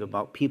saved,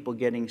 about people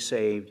getting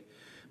saved.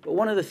 But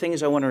one of the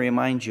things I want to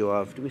remind you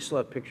of, do we still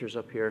have pictures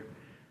up here?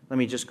 Let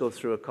me just go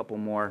through a couple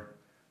more.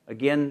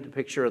 Again, the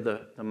picture of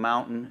the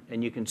mountain,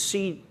 and you can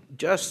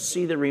just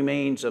see the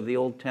remains of the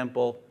old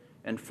temple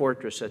and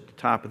fortress at the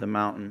top of the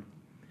mountain.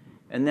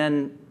 And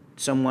then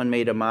someone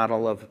made a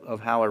model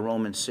of how a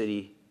Roman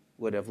city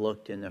would have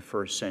looked in the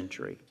first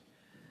century.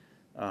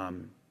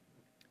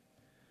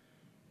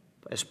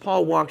 As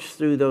Paul walked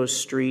through those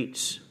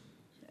streets,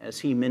 as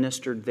he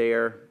ministered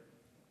there,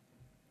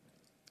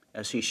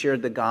 as he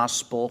shared the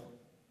gospel,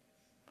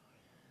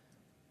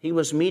 he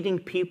was meeting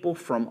people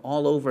from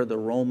all over the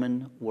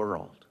Roman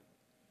world.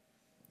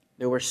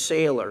 There were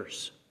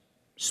sailors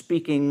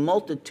speaking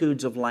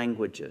multitudes of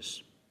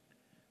languages.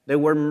 There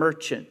were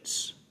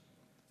merchants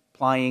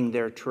plying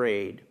their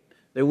trade.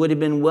 There would have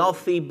been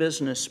wealthy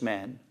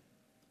businessmen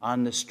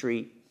on the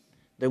street.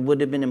 There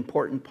would have been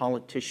important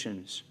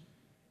politicians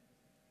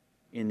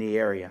in the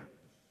area.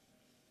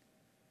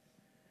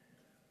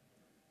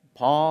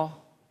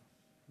 Paul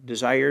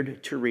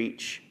desired to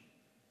reach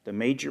the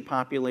major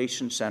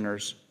population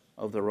centers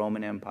of the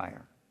Roman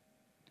Empire.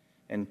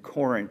 And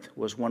Corinth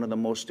was one of the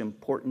most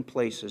important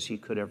places he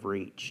could have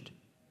reached.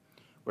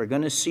 We're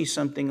going to see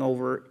something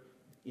over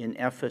in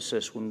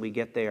Ephesus when we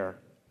get there.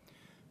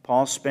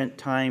 Paul spent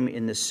time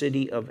in the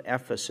city of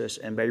Ephesus,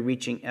 and by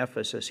reaching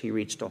Ephesus, he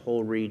reached a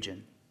whole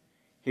region.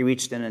 He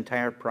reached an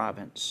entire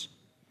province.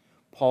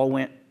 Paul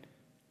went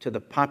to the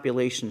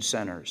population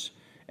centers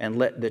and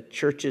let the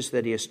churches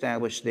that he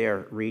established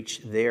there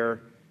reach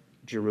their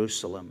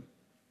Jerusalem.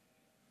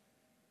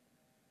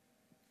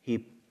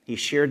 He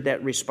shared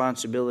that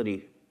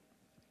responsibility.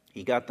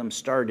 He got them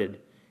started,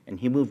 and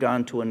he moved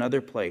on to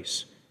another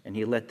place, and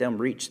he let them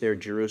reach their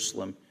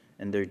Jerusalem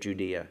and their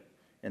Judea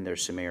and their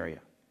Samaria.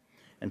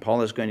 And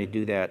Paul is going to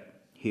do that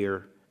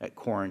here at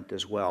Corinth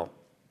as well.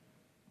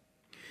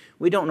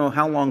 We don't know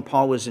how long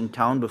Paul was in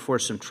town before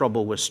some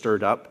trouble was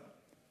stirred up,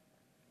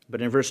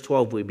 but in verse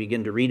 12 we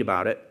begin to read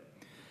about it.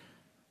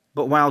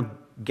 But while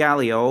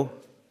Gallio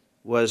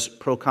was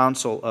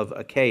proconsul of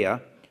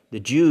Achaia, the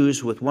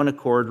Jews with one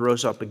accord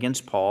rose up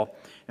against Paul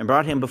and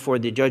brought him before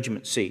the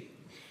judgment seat.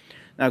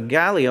 Now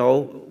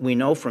Gallio, we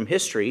know from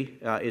history,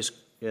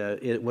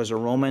 it was a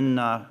Roman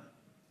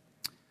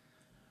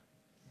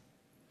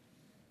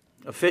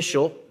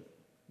official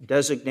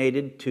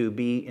designated to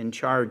be in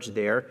charge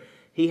there.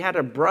 He had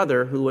a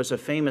brother who was a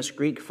famous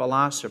Greek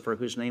philosopher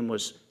whose name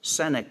was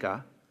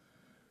Seneca,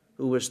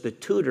 who was the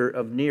tutor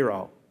of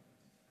Nero.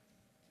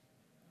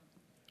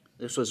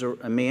 This was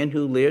a man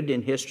who lived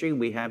in history.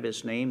 We have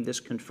his name. This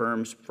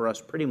confirms for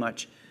us pretty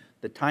much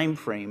the time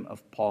frame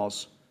of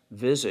Paul's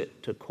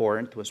visit to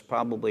Corinth was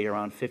probably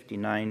around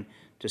 59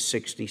 to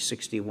 60,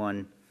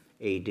 61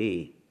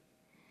 A.D.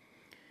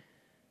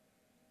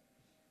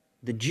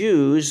 The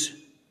Jews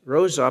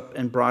rose up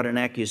and brought an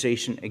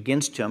accusation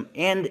against him,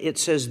 and it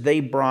says they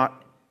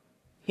brought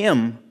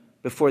him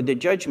before the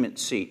judgment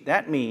seat.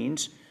 That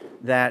means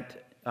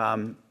that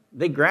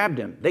they grabbed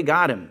him, they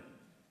got him,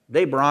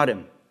 they brought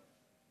him.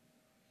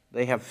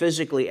 They have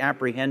physically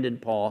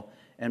apprehended Paul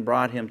and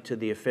brought him to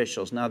the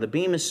officials. Now, the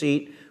Bema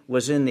seat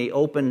was in the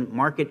open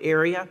market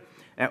area.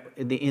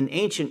 In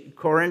ancient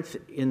Corinth,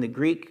 in the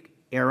Greek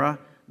era,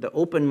 the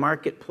open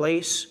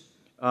marketplace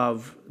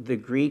of the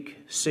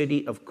Greek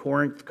city of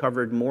Corinth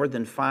covered more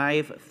than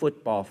 5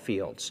 football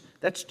fields.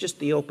 That's just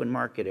the open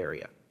market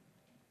area.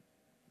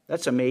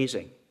 That's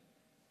amazing.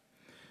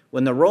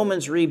 When the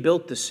Romans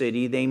rebuilt the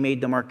city, they made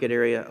the market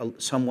area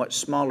somewhat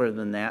smaller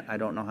than that. I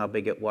don't know how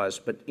big it was.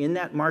 But in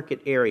that market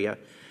area,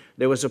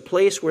 there was a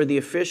place where the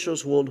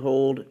officials would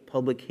hold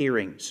public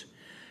hearings.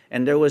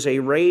 And there was a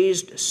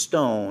raised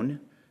stone.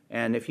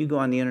 And if you go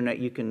on the internet,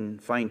 you can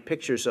find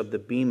pictures of the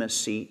Bema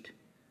seat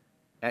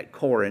at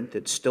Corinth.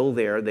 It's still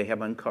there. They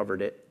have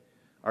uncovered it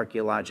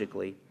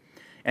archaeologically.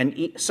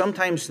 And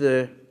sometimes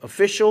the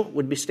official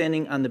would be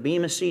standing on the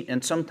Bema seat,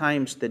 and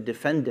sometimes the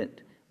defendant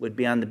would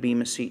be on the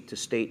Bema seat to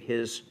state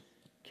his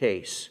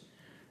case.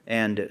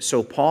 And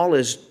so Paul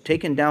is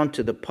taken down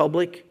to the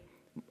public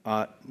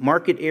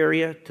market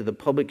area, to the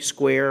public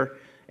square,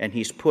 and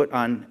he's put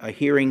on a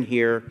hearing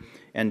here,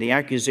 and the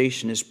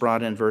accusation is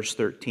brought in verse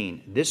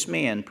 13. This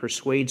man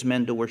persuades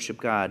men to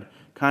worship God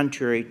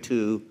contrary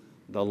to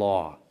the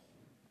law.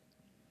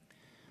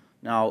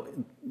 Now,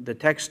 the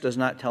text does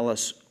not tell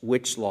us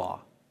which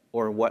law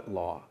or what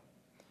law.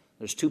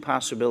 There's 2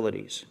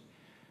 possibilities.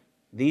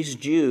 These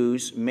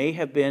Jews may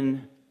have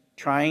been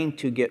trying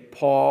to get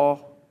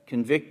Paul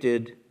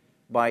convicted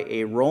by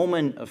a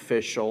Roman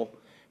official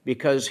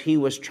because he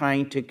was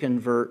trying to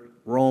convert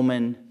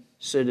Roman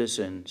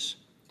citizens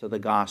to the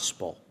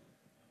gospel.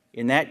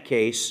 In that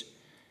case,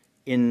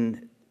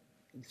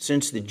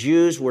 since the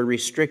Jews were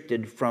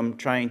restricted from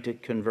trying to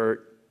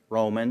convert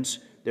Romans,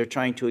 they're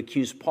trying to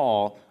accuse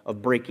Paul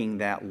of breaking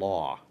that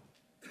law.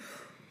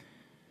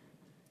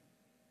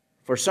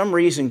 For some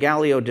reason,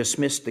 Gallio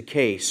dismissed the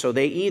case, so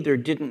they either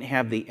didn't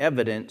have the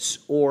evidence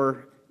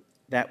or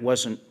that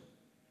wasn't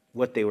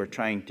what they were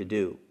trying to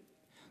do.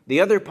 The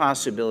other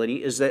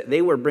possibility is that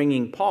they were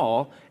bringing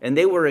Paul, and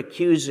they were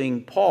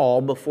accusing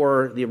Paul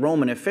before the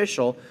Roman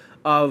official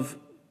of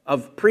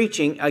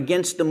preaching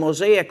against the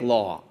Mosaic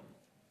law,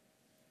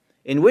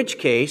 in which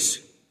case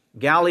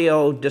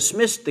Gallio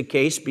dismissed the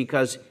case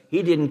because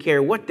he didn't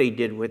care what they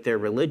did with their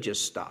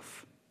religious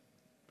stuff.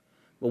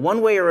 But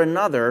one way or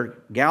another,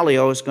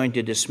 Gallio is going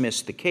to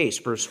dismiss the case.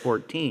 Verse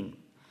 14.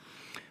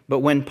 But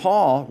when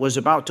Paul was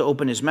about to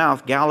open his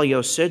mouth,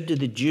 Gallio said to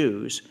the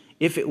Jews,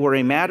 if it were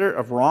a matter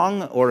of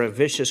wrong or a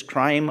vicious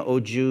crime,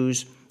 O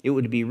Jews, it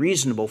would be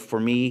reasonable for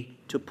me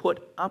to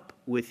put up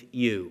with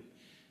you.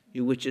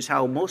 Which is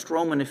how most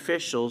Roman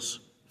officials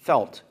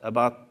felt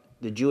about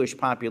the Jewish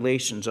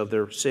populations of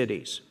their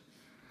cities.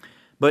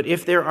 But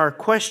if there are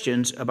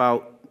questions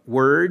about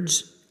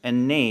words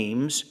and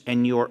names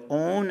and your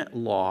own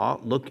law,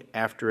 look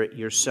after it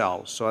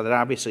yourselves. So that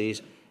obviously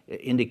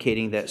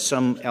indicating that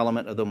some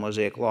element of the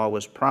Mosaic Law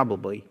was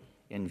probably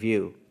in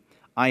view.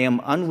 I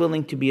am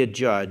unwilling to be a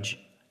judge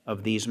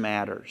of these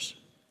matters.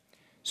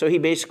 So he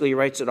basically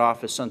writes it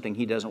off as something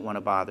he doesn't want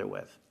to bother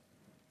with,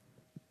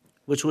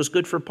 which was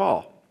good for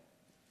Paul.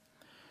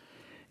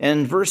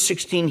 And verse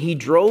 16, he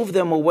drove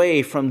them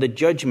away from the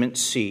judgment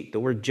seat. The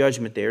word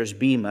judgment there is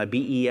bema,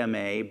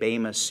 B-E-M-A,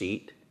 bema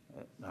seat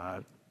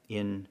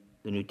in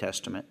the New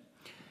Testament.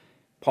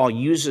 Paul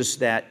uses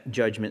that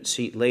judgment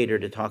seat later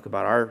to talk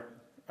about our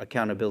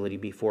accountability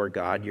before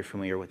God. You're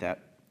familiar with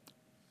that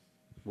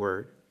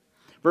word.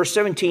 Verse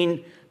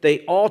 17,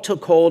 they all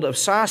took hold of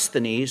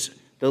Sosthenes,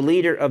 the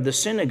leader of the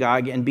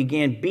synagogue, and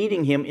began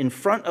beating him in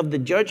front of the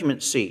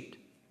judgment seat.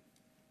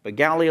 But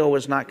Gallio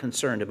was not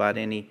concerned about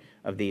any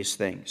of these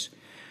things.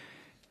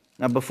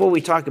 Now, before we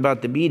talk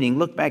about the beating,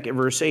 look back at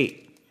verse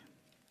 8.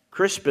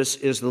 Crispus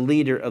is the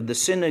leader of the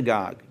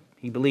synagogue.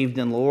 He believed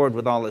in the Lord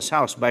with all his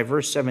house. By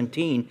verse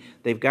 17,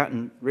 they've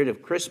gotten rid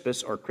of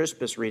Crispus, or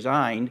Crispus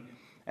resigned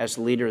as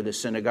the leader of the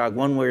synagogue,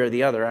 one way or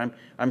the other.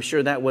 I'm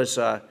sure that was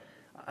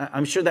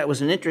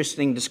an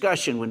interesting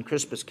discussion when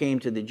Crispus came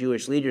to the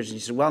Jewish leaders and he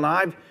said, well, now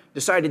I've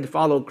decided to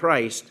follow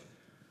Christ.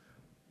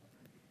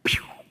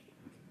 Pew,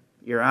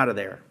 you're out of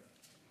there.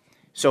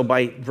 So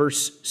by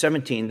verse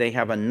 17, they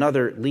have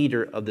another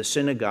leader of the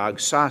synagogue,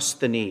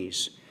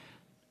 Sosthenes.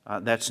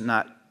 That's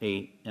not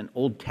an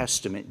Old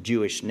Testament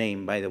Jewish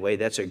name, by the way.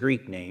 That's a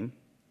Greek name.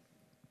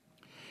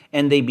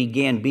 And they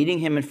began beating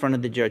him in front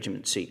of the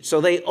judgment seat. So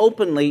they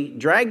openly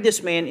dragged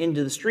this man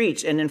into the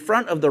streets, and in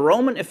front of the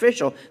Roman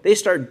official, they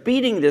start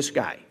beating this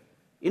guy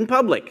in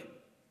public.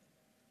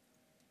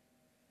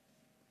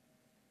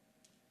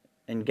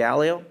 And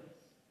Gallio,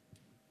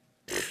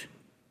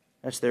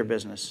 that's their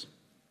business.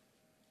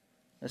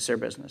 That's their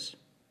business.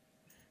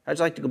 I'd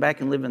like to go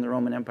back and live in the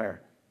Roman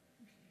Empire.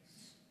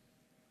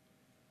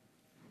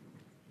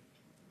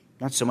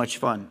 Not so much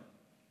fun.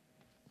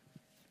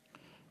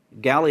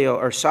 Gallio,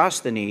 or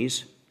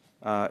Sosthenes,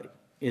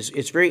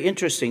 it's very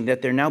interesting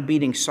that they're now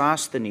beating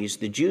Sosthenes.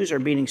 The Jews are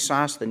beating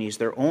Sosthenes,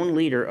 their own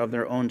leader of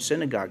their own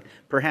synagogue.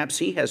 Perhaps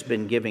he has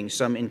been giving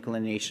some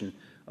inclination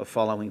of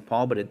following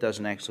Paul, but it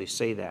doesn't actually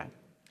say that.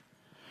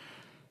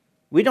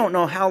 We don't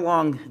know how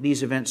long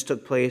these events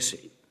took place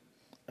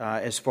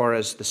as far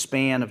as the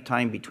span of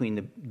time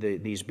between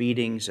these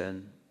beatings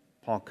and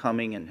Paul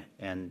coming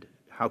and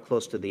how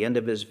close to the end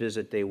of his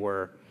visit they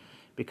were,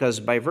 because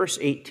by verse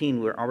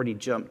 18 we're already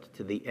jumped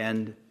to the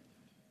end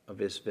of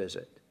his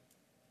visit.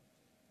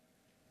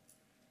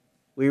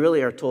 We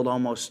really are told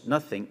almost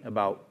nothing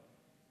about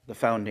the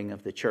founding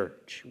of the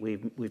church.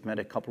 We've met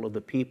a couple of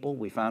the people.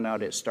 We found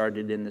out it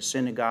started in the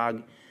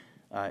synagogue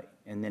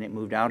and then it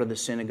moved out of the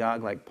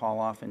synagogue like Paul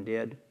often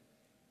did.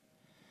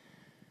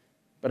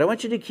 But I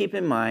want you to keep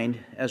in mind,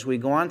 as we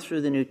go on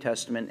through the New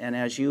Testament, and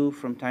as you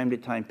from time to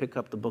time pick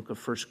up the book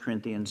of 1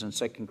 Corinthians and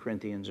 2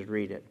 Corinthians and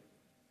read it,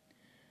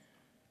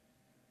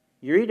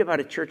 you read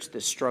about a church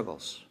that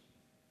struggles.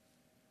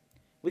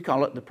 We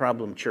call it the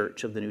problem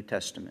church of the New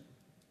Testament.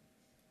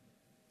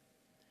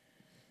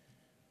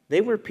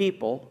 They were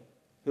people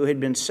who had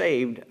been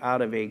saved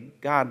out of a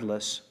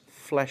godless,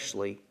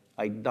 fleshly,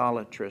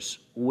 idolatrous,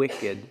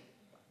 wicked,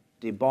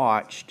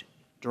 debauched,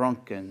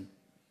 drunken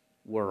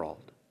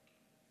world.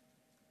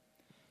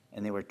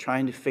 And they were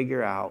trying to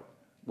figure out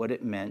what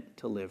it meant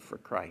to live for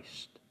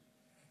Christ.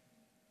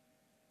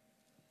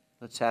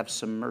 Let's have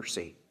some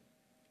mercy.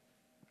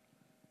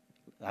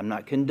 I'm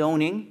not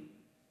condoning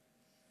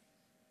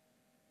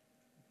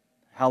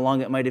how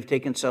long it might have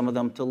taken some of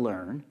them to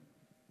learn,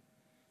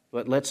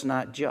 but let's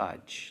not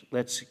judge.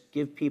 Let's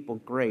give people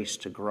grace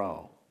to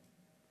grow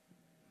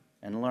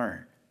and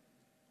learn.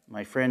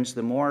 My friends,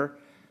 the more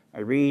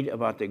I read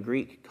about the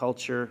Greek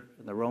culture,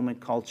 the Roman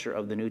culture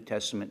of the New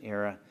Testament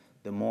era,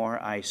 the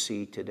more I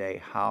see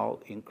today how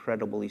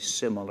incredibly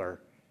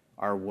similar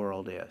our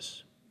world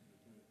is.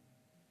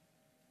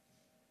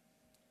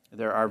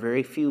 There are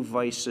very few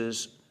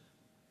vices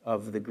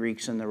of the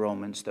Greeks and the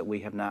Romans that we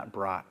have not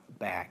brought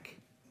back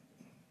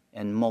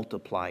and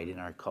multiplied in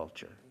our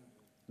culture.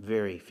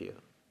 Very few.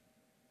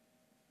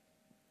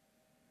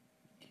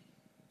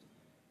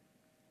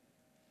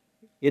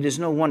 It is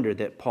no wonder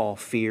that Paul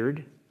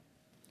feared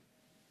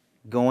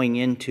going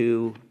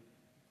into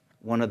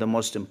one of the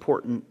most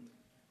important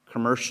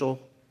commercial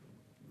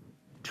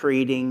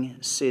trading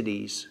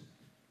cities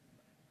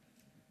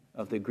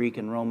of the Greek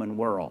and Roman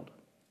world.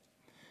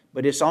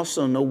 But it's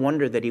also no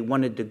wonder that he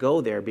wanted to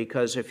go there,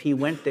 because if he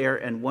went there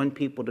and won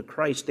people to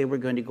Christ, they were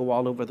going to go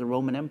all over the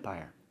Roman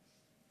Empire.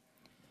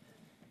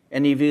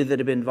 Any of you that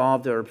have been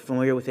involved or are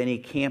familiar with any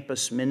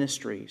campus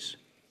ministries,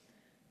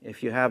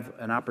 if you have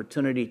an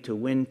opportunity to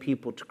win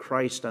people to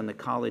Christ on the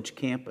college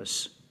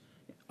campus,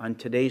 on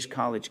today's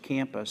college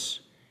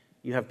campus,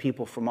 you have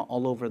people from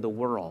all over the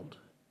world.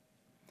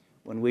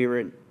 When we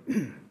were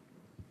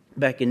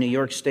back in New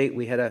York State,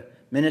 we had a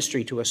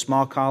ministry to a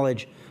small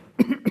college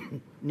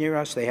near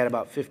us. They had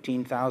about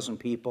 15,000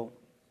 people.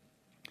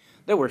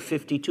 There were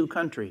 52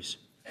 countries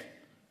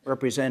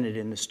represented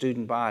in the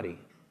student body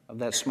of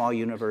that small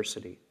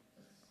university.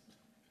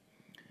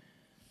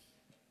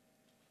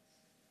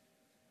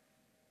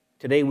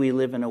 Today we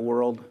live in a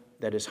world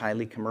that is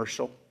highly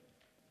commercial.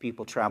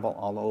 People travel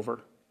all over.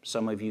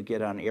 Some of you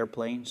get on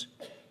airplanes.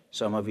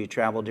 Some of you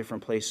travel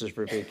different places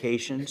for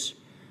vacations.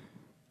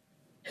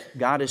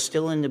 God is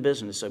still in the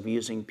business of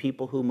using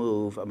people who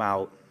move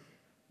about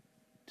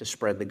to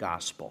spread the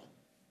gospel.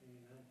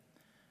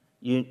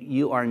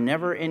 You are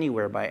never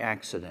anywhere by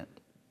accident.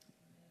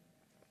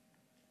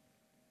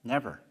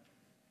 Never.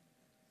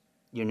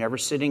 You're never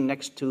sitting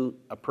next to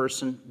a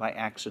person by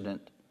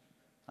accident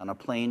on a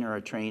plane or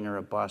a train or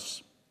a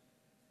bus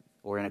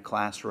or in a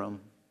classroom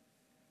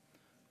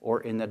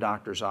or in the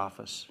doctor's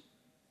office.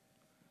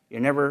 You're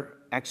never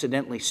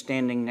accidentally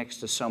standing next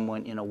to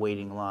someone in a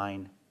waiting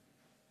line.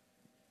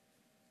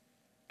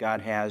 God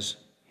has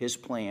His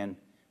plan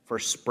for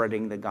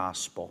spreading the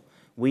gospel.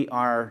 We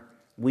are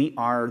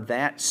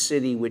that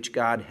city which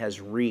God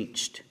has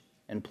reached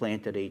and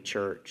planted a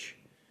church.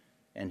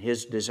 And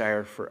His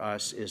desire for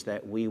us is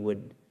that we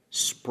would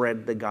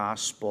spread the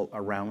gospel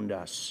around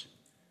us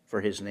for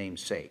His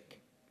name's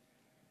sake.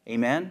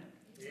 Amen?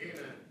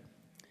 Amen.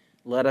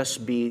 Let us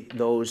be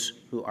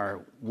those who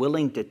are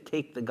willing to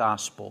take the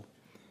gospel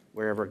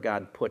wherever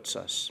God puts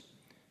us.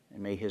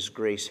 And may His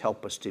grace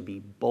help us to be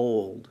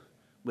bold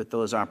with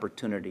those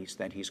opportunities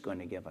that He's going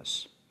to give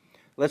us.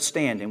 Let's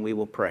stand and we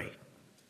will pray.